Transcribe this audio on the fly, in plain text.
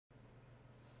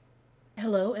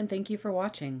Hello and thank you for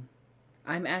watching.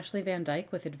 I'm Ashley Van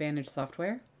Dyke with Advantage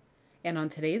Software, and on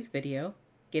today's video,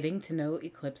 Getting to Know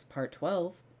Eclipse Part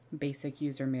 12, Basic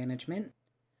User Management,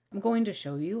 I'm going to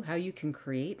show you how you can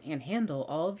create and handle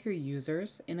all of your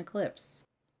users in Eclipse.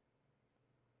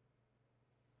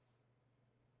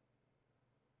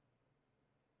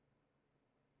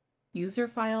 User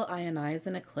file INIs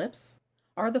in Eclipse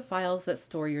are the files that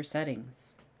store your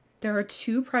settings. There are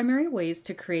two primary ways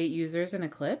to create users in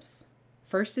Eclipse.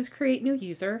 First is create new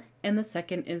user, and the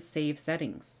second is save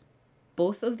settings.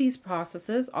 Both of these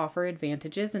processes offer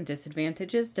advantages and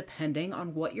disadvantages depending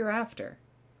on what you're after.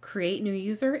 Create new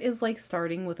user is like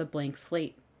starting with a blank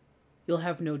slate. You'll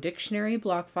have no dictionary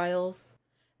block files,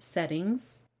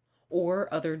 settings,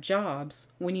 or other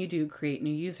jobs when you do create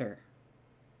new user.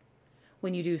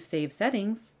 When you do save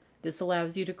settings, this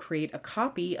allows you to create a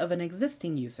copy of an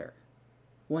existing user.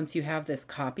 Once you have this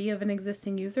copy of an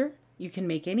existing user, you can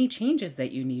make any changes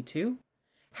that you need to.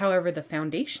 However, the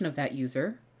foundation of that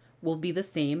user will be the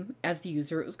same as the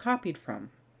user it was copied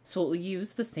from. So it will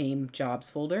use the same jobs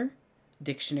folder,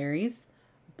 dictionaries,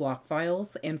 block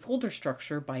files, and folder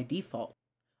structure by default.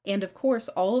 And of course,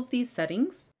 all of these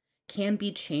settings can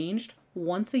be changed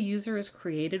once a user is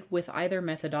created with either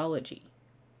methodology.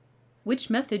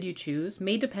 Which method you choose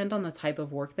may depend on the type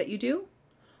of work that you do,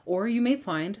 or you may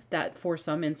find that for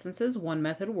some instances, one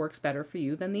method works better for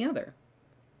you than the other.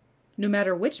 No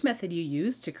matter which method you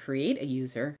use to create a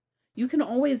user, you can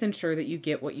always ensure that you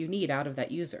get what you need out of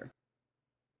that user.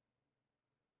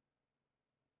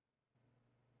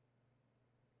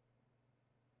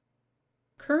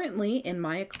 Currently in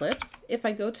my Eclipse, if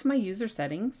I go to my user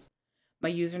settings,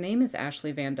 my username is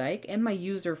Ashley Van Dyke and my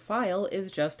user file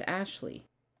is just Ashley.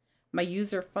 My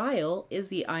user file is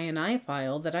the INI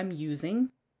file that I'm using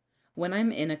when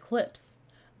I'm in Eclipse.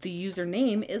 The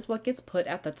username is what gets put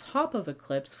at the top of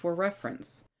Eclipse for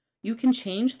reference. You can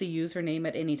change the username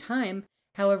at any time.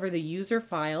 However, the user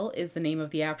file is the name of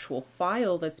the actual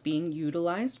file that's being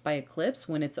utilized by Eclipse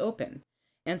when it's open.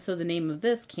 And so the name of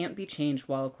this can't be changed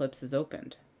while Eclipse is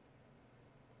opened.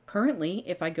 Currently,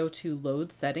 if I go to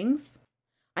Load Settings,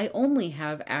 I only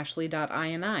have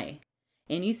ashley.ini.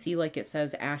 And you see, like it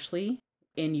says Ashley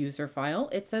in user file,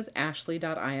 it says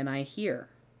ashley.ini here.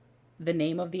 The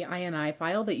name of the INI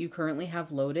file that you currently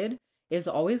have loaded is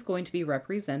always going to be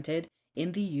represented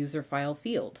in the user file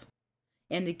field.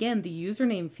 And again, the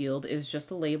username field is just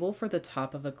a label for the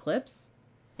top of Eclipse,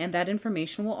 and that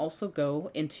information will also go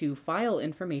into file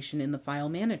information in the file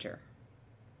manager.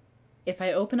 If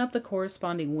I open up the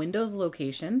corresponding Windows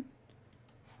location,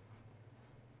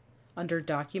 under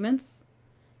Documents,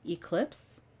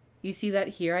 Eclipse, you see that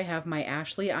here I have my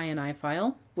Ashley INI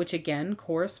file, which again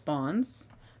corresponds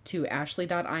to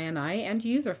ashley.ini and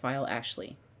user file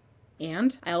Ashley.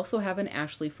 And I also have an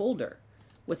Ashley folder.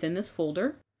 Within this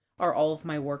folder are all of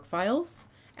my work files,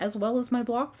 as well as my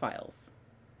block files.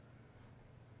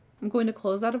 I'm going to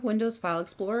close out of Windows File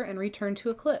Explorer and return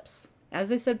to Eclipse.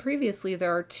 As I said previously,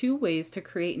 there are two ways to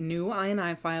create new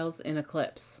INI files in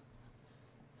Eclipse.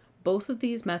 Both of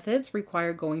these methods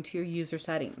require going to your user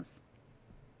settings.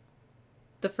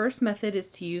 The first method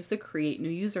is to use the Create New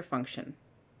User function.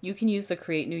 You can use the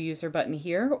Create New User button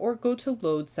here, or go to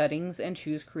Load Settings and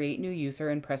choose Create New User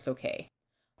and press OK.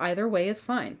 Either way is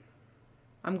fine.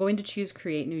 I'm going to choose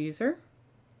Create New User,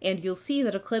 and you'll see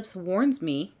that Eclipse warns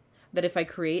me that if I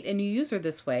create a new user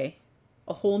this way,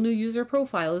 a whole new user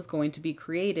profile is going to be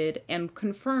created and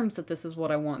confirms that this is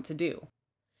what I want to do.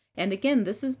 And again,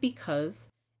 this is because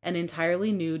an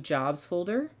entirely new jobs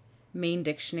folder, main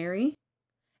dictionary,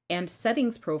 and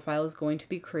settings profile is going to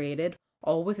be created,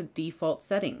 all with default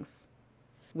settings.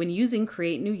 When using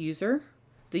Create New User,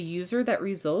 the user that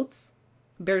results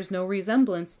bears no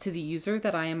resemblance to the user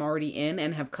that I am already in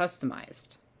and have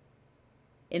customized.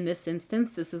 In this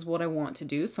instance, this is what I want to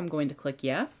do, so I'm going to click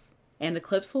Yes, and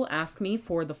Eclipse will ask me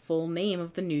for the full name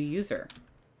of the new user.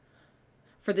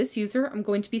 For this user, I'm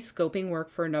going to be scoping work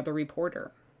for another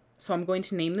reporter. So I'm going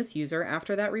to name this user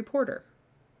after that reporter.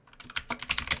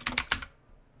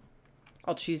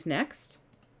 I'll choose Next.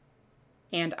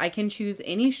 And I can choose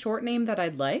any short name that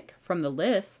I'd like from the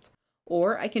list,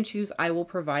 or I can choose I will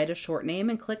provide a short name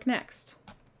and click Next.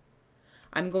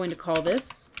 I'm going to call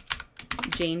this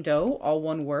Jane Doe, all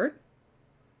one word,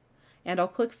 and I'll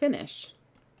click Finish.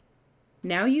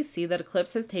 Now you see that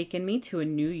Eclipse has taken me to a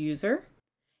new user,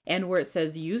 and where it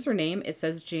says username, it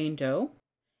says Jane Doe.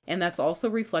 And that's also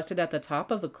reflected at the top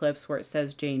of Eclipse where it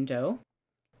says Jane Doe.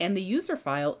 And the user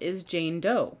file is Jane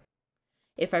Doe.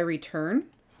 If I return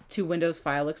to Windows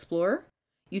File Explorer,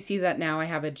 you see that now I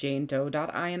have a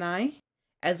janedoe.ini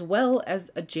as well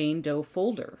as a Jane Doe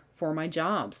folder for my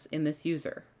jobs in this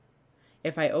user.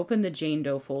 If I open the Jane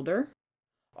Doe folder,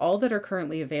 all that are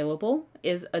currently available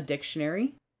is a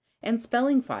dictionary and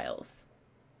spelling files.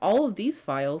 All of these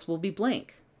files will be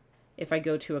blank. If I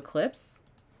go to Eclipse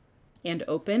and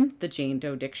open the Jane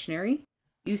Doe dictionary,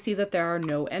 you see that there are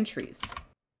no entries.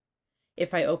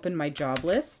 If I open my job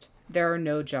list, there are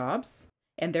no jobs,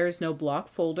 and there is no block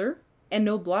folder and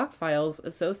no block files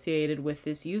associated with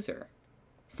this user.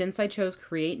 Since I chose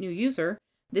Create New User,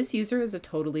 this user is a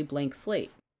totally blank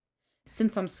slate.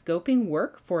 Since I'm scoping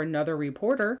work for another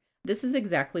reporter, this is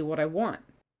exactly what I want.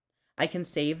 I can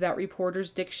save that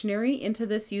reporter's dictionary into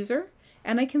this user,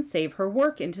 and I can save her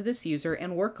work into this user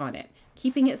and work on it,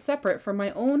 keeping it separate from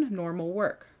my own normal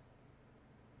work.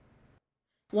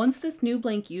 Once this new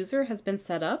blank user has been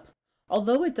set up,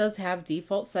 although it does have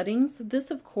default settings,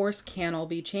 this of course can all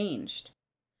be changed.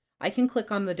 I can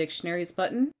click on the Dictionaries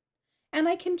button, and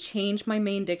I can change my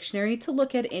main dictionary to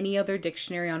look at any other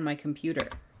dictionary on my computer.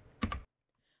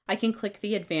 I can click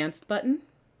the Advanced button,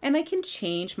 and I can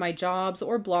change my jobs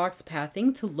or blocks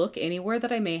pathing to look anywhere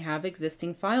that I may have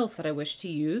existing files that I wish to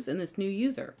use in this new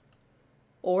user.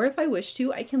 Or if I wish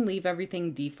to, I can leave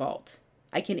everything default.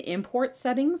 I can import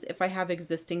settings if I have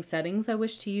existing settings I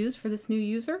wish to use for this new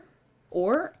user.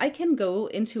 Or I can go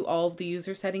into all of the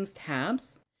user settings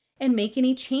tabs and make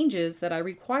any changes that I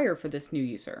require for this new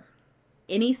user.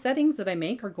 Any settings that I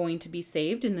make are going to be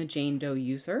saved in the Jane Doe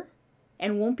user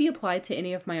and won't be applied to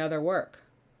any of my other work.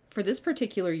 For this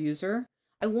particular user,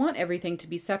 I want everything to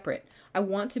be separate. I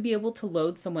want to be able to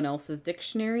load someone else's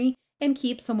dictionary and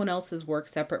keep someone else's work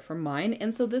separate from mine,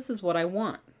 and so this is what I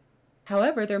want.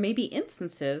 However, there may be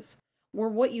instances where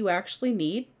what you actually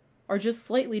need are just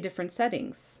slightly different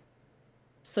settings,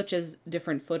 such as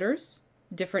different footers,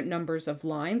 different numbers of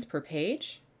lines per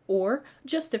page, or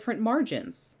just different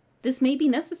margins. This may be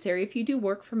necessary if you do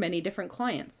work for many different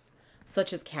clients,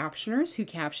 such as captioners who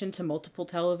caption to multiple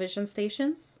television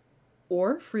stations,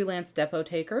 or freelance depot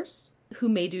takers who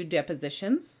may do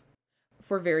depositions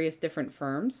for various different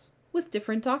firms with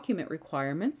different document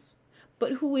requirements,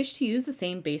 but who wish to use the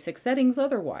same basic settings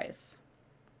otherwise.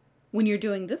 When you're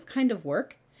doing this kind of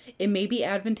work, it may be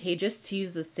advantageous to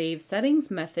use the Save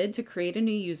Settings method to create a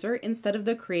new user instead of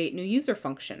the Create New User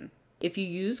function. If you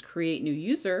use Create New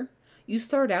User, you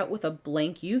start out with a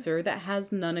blank user that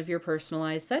has none of your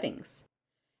personalized settings.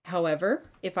 However,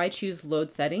 if I choose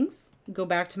Load Settings, go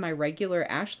back to my regular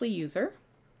Ashley user,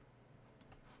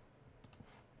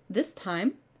 this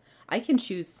time I can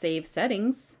choose Save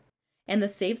Settings, and the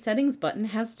Save Settings button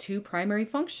has two primary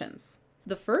functions.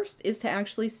 The first is to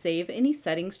actually save any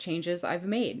settings changes I've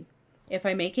made. If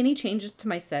I make any changes to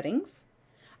my settings,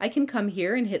 I can come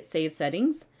here and hit Save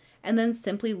Settings, and then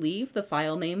simply leave the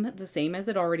file name the same as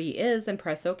it already is and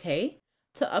press OK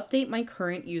to update my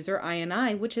current user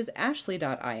INI, which is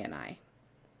ashley.ini.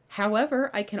 However,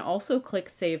 I can also click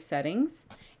Save Settings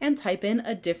and type in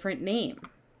a different name,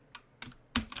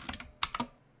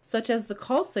 such as the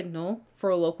call signal for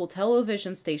a local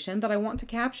television station that I want to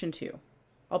caption to.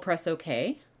 I'll press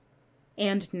OK.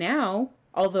 And now,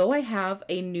 although I have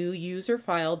a new user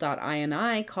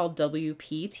file.ini called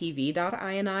wptv.ini,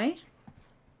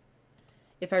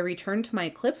 if I return to my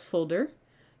Eclipse folder,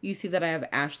 you see that I have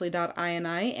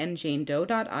ashley.ini and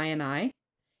janedoe.ini,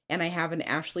 and I have an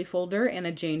Ashley folder and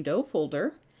a Jane Doe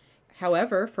folder.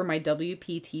 However, for my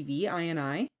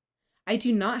wptv.ini, I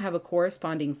do not have a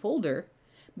corresponding folder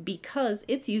because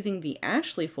it's using the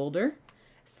Ashley folder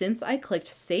since I clicked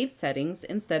Save Settings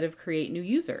instead of Create New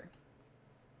User.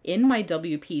 In my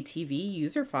WPTV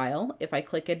user file, if I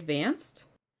click Advanced,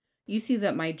 you see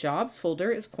that my Jobs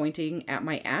folder is pointing at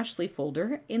my Ashley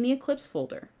folder in the Eclipse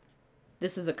folder.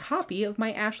 This is a copy of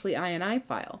my Ashley INI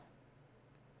file.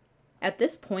 At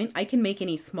this point, I can make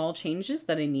any small changes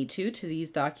that I need to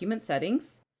these document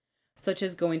settings, such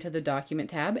as going to the Document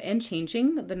tab and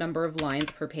changing the number of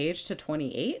lines per page to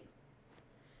 28,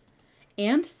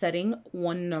 and setting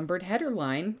one numbered header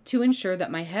line to ensure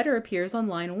that my header appears on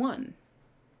line 1.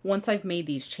 Once I've made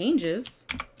these changes,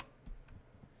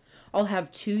 I'll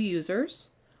have two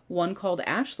users, one called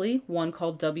Ashley, one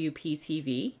called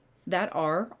WPTV, that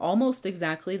are almost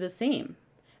exactly the same.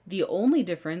 The only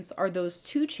difference are those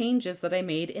two changes that I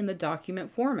made in the document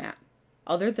format.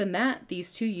 Other than that,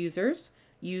 these two users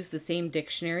use the same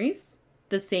dictionaries,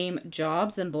 the same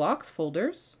jobs and blocks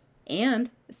folders, and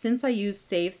since I use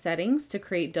Save Settings to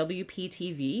create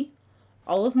WPTV,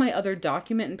 all of my other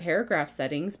document and paragraph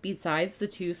settings besides the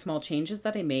two small changes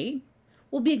that I made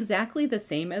will be exactly the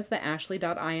same as the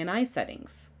ashley.ini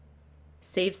settings.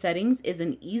 Save Settings is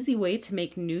an easy way to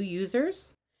make new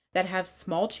users that have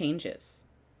small changes.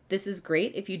 This is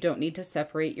great if you don't need to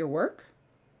separate your work.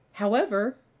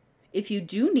 However, if you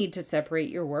do need to separate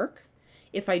your work,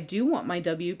 if I do want my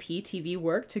WPTV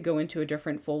work to go into a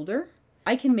different folder,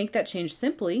 I can make that change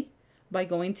simply by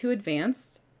going to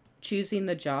Advanced, choosing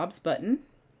the Jobs button,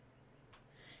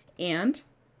 and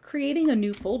creating a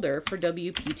new folder for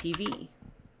WPTV.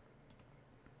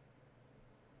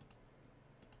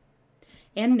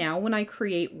 And now when I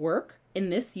create work in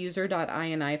this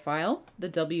user.ini file, the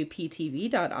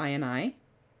WPTV.ini,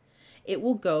 it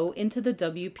will go into the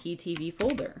WPTV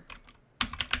folder.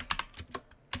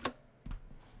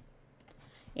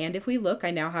 And if we look,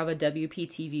 I now have a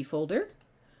WPTV folder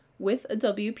with a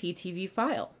WPTV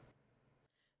file.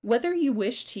 Whether you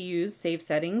wish to use save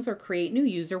settings or create new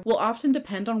user will often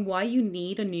depend on why you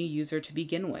need a new user to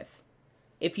begin with.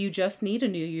 If you just need a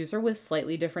new user with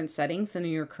slightly different settings than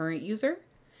your current user,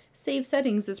 save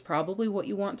settings is probably what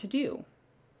you want to do.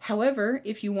 However,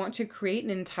 if you want to create an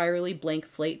entirely blank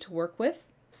slate to work with,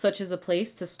 such as a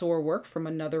place to store work from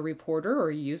another reporter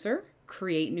or user,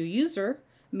 create new user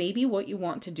may be what you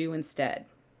want to do instead.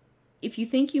 If you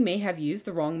think you may have used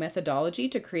the wrong methodology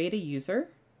to create a user,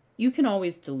 you can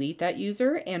always delete that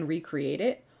user and recreate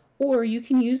it, or you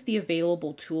can use the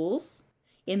available tools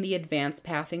in the advanced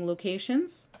pathing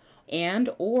locations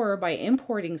or by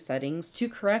importing settings to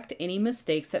correct any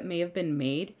mistakes that may have been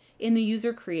made in the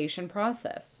user creation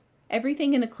process.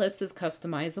 Everything in Eclipse is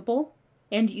customizable,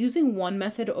 and using one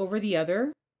method over the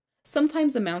other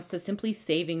sometimes amounts to simply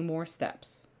saving more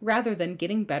steps, rather than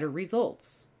getting better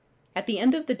results. At the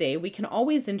end of the day, we can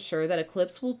always ensure that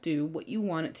Eclipse will do what you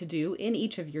want it to do in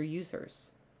each of your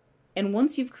users. And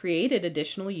once you've created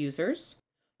additional users,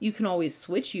 you can always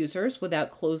switch users without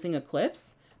closing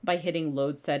Eclipse by hitting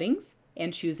Load Settings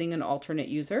and choosing an alternate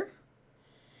user.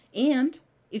 And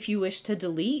if you wish to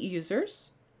delete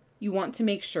users, you want to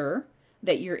make sure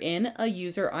that you're in a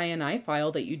user INI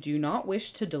file that you do not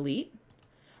wish to delete.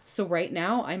 So right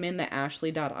now I'm in the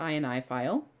ashley.ini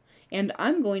file, and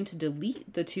I'm going to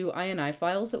delete the two INI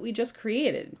files that we just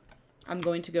created. I'm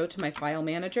going to go to my file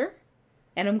manager,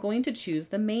 and I'm going to choose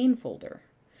the main folder.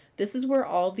 This is where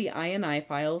all of the INI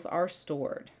files are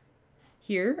stored.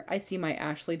 Here I see my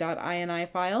ashley.ini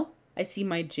file, I see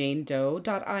my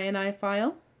janedoe.ini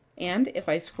file, and if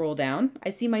I scroll down,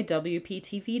 I see my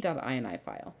wptv.ini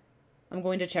file. I'm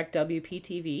going to check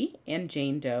WPTV and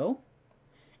Jane Doe,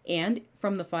 and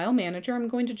from the file manager, I'm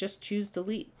going to just choose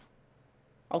delete.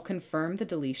 I'll confirm the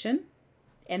deletion,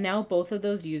 and now both of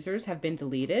those users have been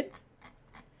deleted,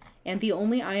 and the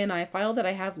only INI file that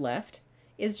I have left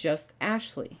is just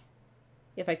Ashley.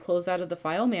 If I close out of the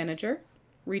file manager,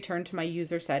 return to my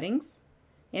user settings,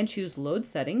 and choose load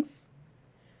settings,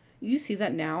 you see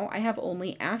that now I have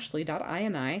only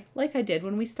ashley.ini like I did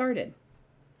when we started.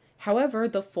 However,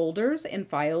 the folders and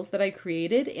files that I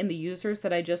created in the users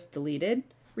that I just deleted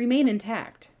remain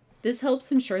intact. This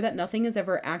helps ensure that nothing is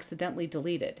ever accidentally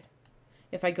deleted.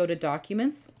 If I go to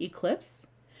Documents, Eclipse,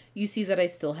 you see that I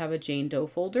still have a Jane Doe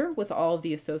folder with all of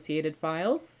the associated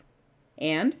files,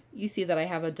 and you see that I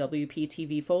have a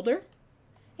WPTV folder,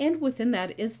 and within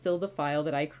that is still the file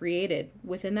that I created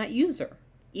within that user,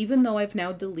 even though I've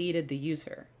now deleted the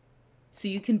user. So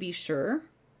you can be sure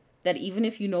that even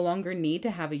if you no longer need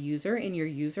to have a user in your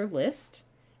user list,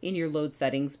 in your Load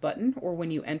Settings button, or when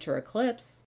you enter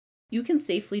Eclipse, you can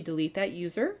safely delete that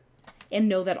user and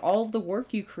know that all of the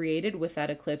work you created with that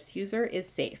Eclipse user is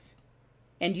safe.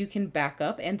 And you can back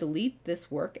up and delete this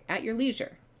work at your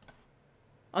leisure.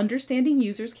 Understanding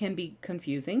users can be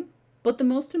confusing, but the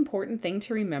most important thing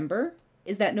to remember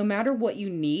is that no matter what you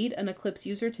need an Eclipse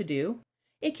user to do,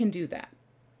 it can do that.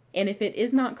 And if it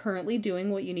is not currently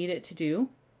doing what you need it to do,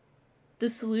 the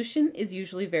solution is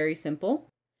usually very simple,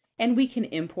 and we can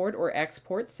import or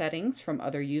export settings from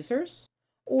other users,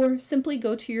 or simply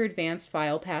go to your advanced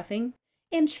file pathing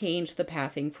and change the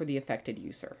pathing for the affected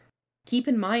user. Keep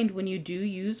in mind when you do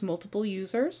use multiple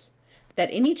users that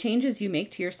any changes you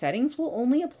make to your settings will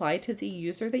only apply to the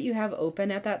user that you have open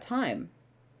at that time.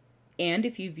 And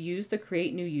if you've used the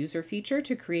Create New User feature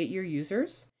to create your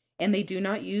users, and they do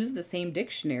not use the same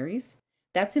dictionaries,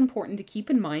 that's important to keep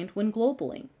in mind when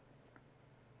globaling.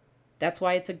 That's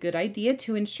why it's a good idea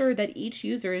to ensure that each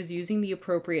user is using the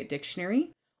appropriate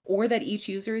dictionary, or that each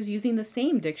user is using the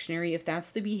same dictionary if that's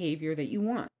the behavior that you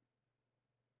want.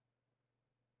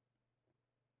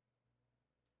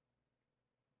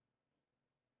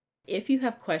 If you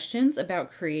have questions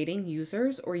about creating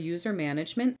users or user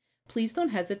management, please don't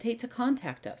hesitate to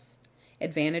contact us.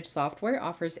 Advantage Software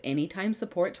offers anytime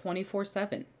support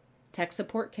 24/7. Tech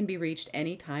support can be reached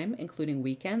anytime, including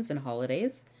weekends and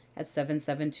holidays, at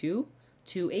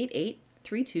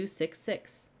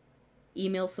 772-288-3266.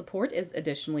 Email support is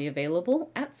additionally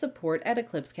available at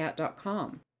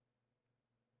support@eclipsecat.com.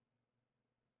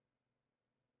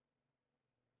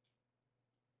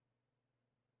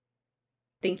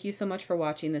 Thank you so much for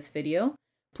watching this video.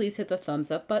 Please hit the thumbs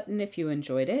up button if you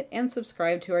enjoyed it, and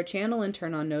subscribe to our channel and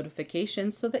turn on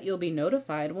notifications so that you'll be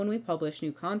notified when we publish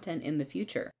new content in the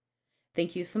future.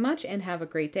 Thank you so much and have a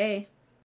great day.